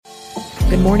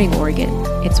morning, Oregon.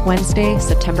 It's Wednesday,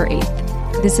 September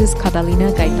 8th. This is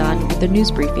Catalina Gaitan with the news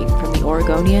briefing from the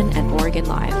Oregonian and Oregon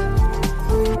Live.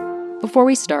 Before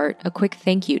we start, a quick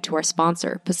thank you to our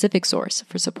sponsor, PacificSource,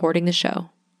 for supporting the show.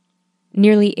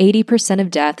 Nearly 80% of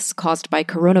deaths caused by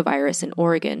coronavirus in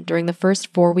Oregon during the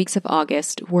first 4 weeks of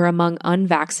August were among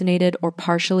unvaccinated or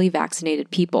partially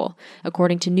vaccinated people,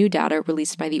 according to new data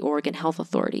released by the Oregon Health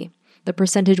Authority. The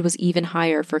percentage was even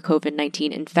higher for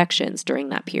COVID-19 infections during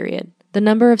that period. The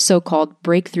number of so-called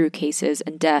breakthrough cases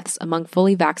and deaths among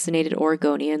fully vaccinated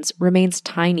Oregonians remains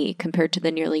tiny compared to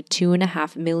the nearly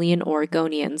 2.5 million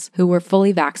Oregonians who were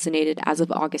fully vaccinated as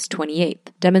of August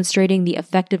 28th, demonstrating the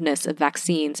effectiveness of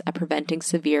vaccines at preventing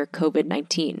severe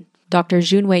COVID-19. Dr.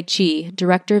 Junwei Chi,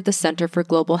 director of the Center for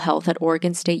Global Health at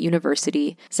Oregon State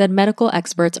University, said medical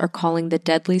experts are calling the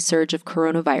deadly surge of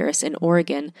coronavirus in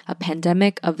Oregon a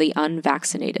pandemic of the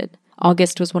unvaccinated.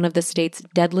 August was one of the state's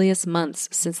deadliest months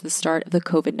since the start of the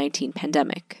COVID-19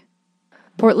 pandemic.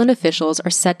 Portland officials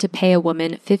are set to pay a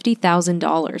woman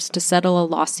 $50,000 to settle a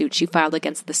lawsuit she filed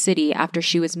against the city after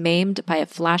she was maimed by a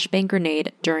flashbang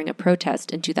grenade during a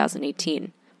protest in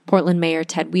 2018. Portland Mayor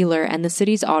Ted Wheeler and the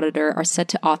city's auditor are set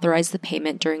to authorize the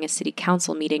payment during a city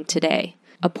council meeting today.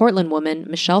 A Portland woman,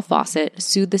 Michelle Fawcett,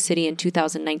 sued the city in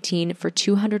 2019 for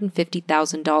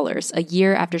 $250,000 a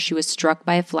year after she was struck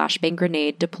by a flashbang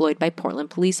grenade deployed by Portland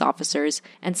police officers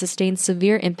and sustained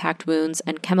severe impact wounds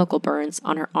and chemical burns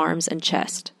on her arms and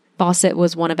chest. Fawcett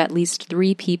was one of at least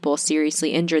 3 people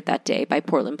seriously injured that day by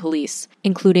Portland police,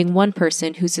 including one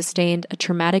person who sustained a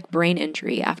traumatic brain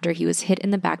injury after he was hit in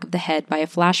the back of the head by a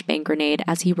flashbang grenade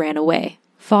as he ran away.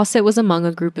 Fawcett was among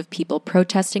a group of people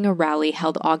protesting a rally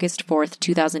held August 4,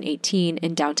 2018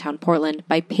 in downtown Portland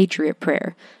by Patriot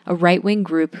Prayer, a right-wing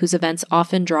group whose events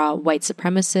often draw white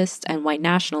supremacists and white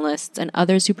nationalists and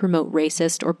others who promote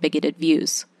racist or bigoted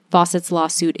views. Fawcett's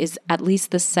lawsuit is at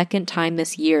least the second time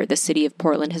this year the city of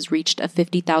Portland has reached a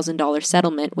 $50,000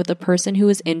 settlement with a person who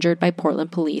was injured by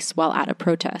Portland police while at a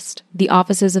protest. The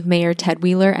offices of Mayor Ted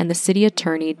Wheeler and the city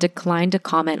attorney declined to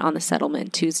comment on the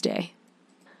settlement Tuesday.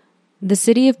 The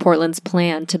city of Portland's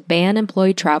plan to ban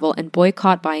employee travel and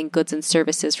boycott buying goods and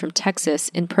services from Texas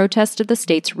in protest of the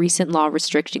state's recent law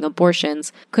restricting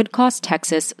abortions could cost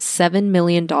Texas $7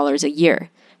 million a year.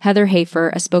 Heather Hafer,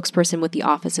 a spokesperson with the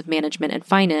Office of Management and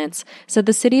Finance, said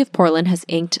the city of Portland has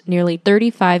inked nearly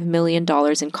 $35 million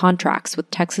in contracts with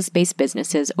Texas-based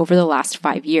businesses over the last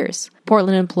 5 years.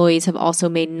 Portland employees have also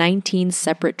made 19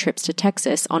 separate trips to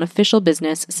Texas on official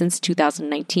business since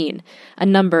 2019, a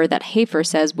number that Hafer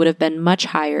says would have been much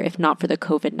higher if not for the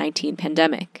COVID-19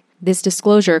 pandemic. This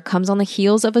disclosure comes on the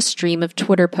heels of a stream of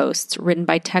Twitter posts written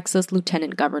by Texas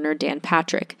Lieutenant Governor Dan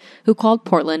Patrick, who called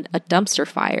Portland a dumpster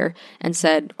fire and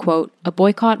said, quote, "A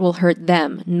boycott will hurt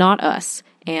them, not us,"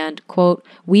 and, quote,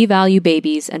 "We value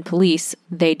babies and police,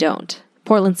 they don't."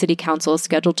 Portland City Council is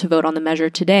scheduled to vote on the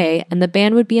measure today, and the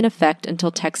ban would be in effect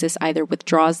until Texas either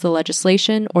withdraws the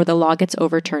legislation or the law gets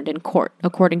overturned in court,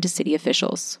 according to city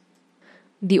officials.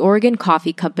 The Oregon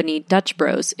coffee company Dutch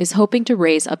Bros is hoping to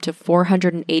raise up to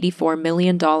 $484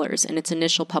 million in its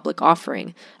initial public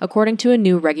offering, according to a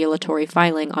new regulatory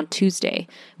filing on Tuesday,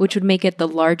 which would make it the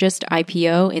largest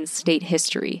IPO in state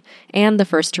history and the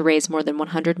first to raise more than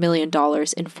 $100 million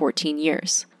in 14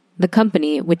 years. The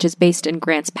company, which is based in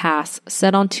Grants Pass,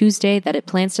 said on Tuesday that it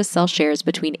plans to sell shares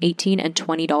between $18 and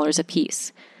 $20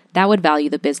 apiece. That would value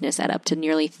the business at up to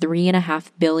nearly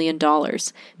 $3.5 billion,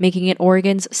 making it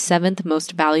Oregon's 7th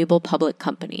most valuable public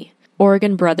company.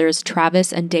 Oregon brothers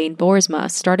Travis and Dane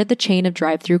Boersma started the chain of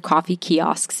drive-through coffee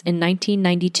kiosks in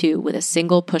 1992 with a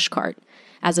single pushcart.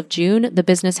 As of June, the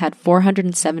business had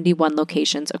 471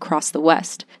 locations across the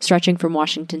West, stretching from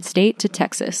Washington state to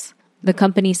Texas. The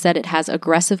company said it has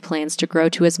aggressive plans to grow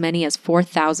to as many as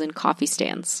 4,000 coffee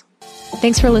stands.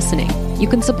 Thanks for listening. You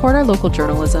can support our local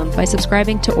journalism by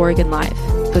subscribing to Oregon Live.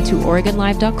 Go to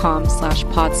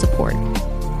OregonLive.com/pod support.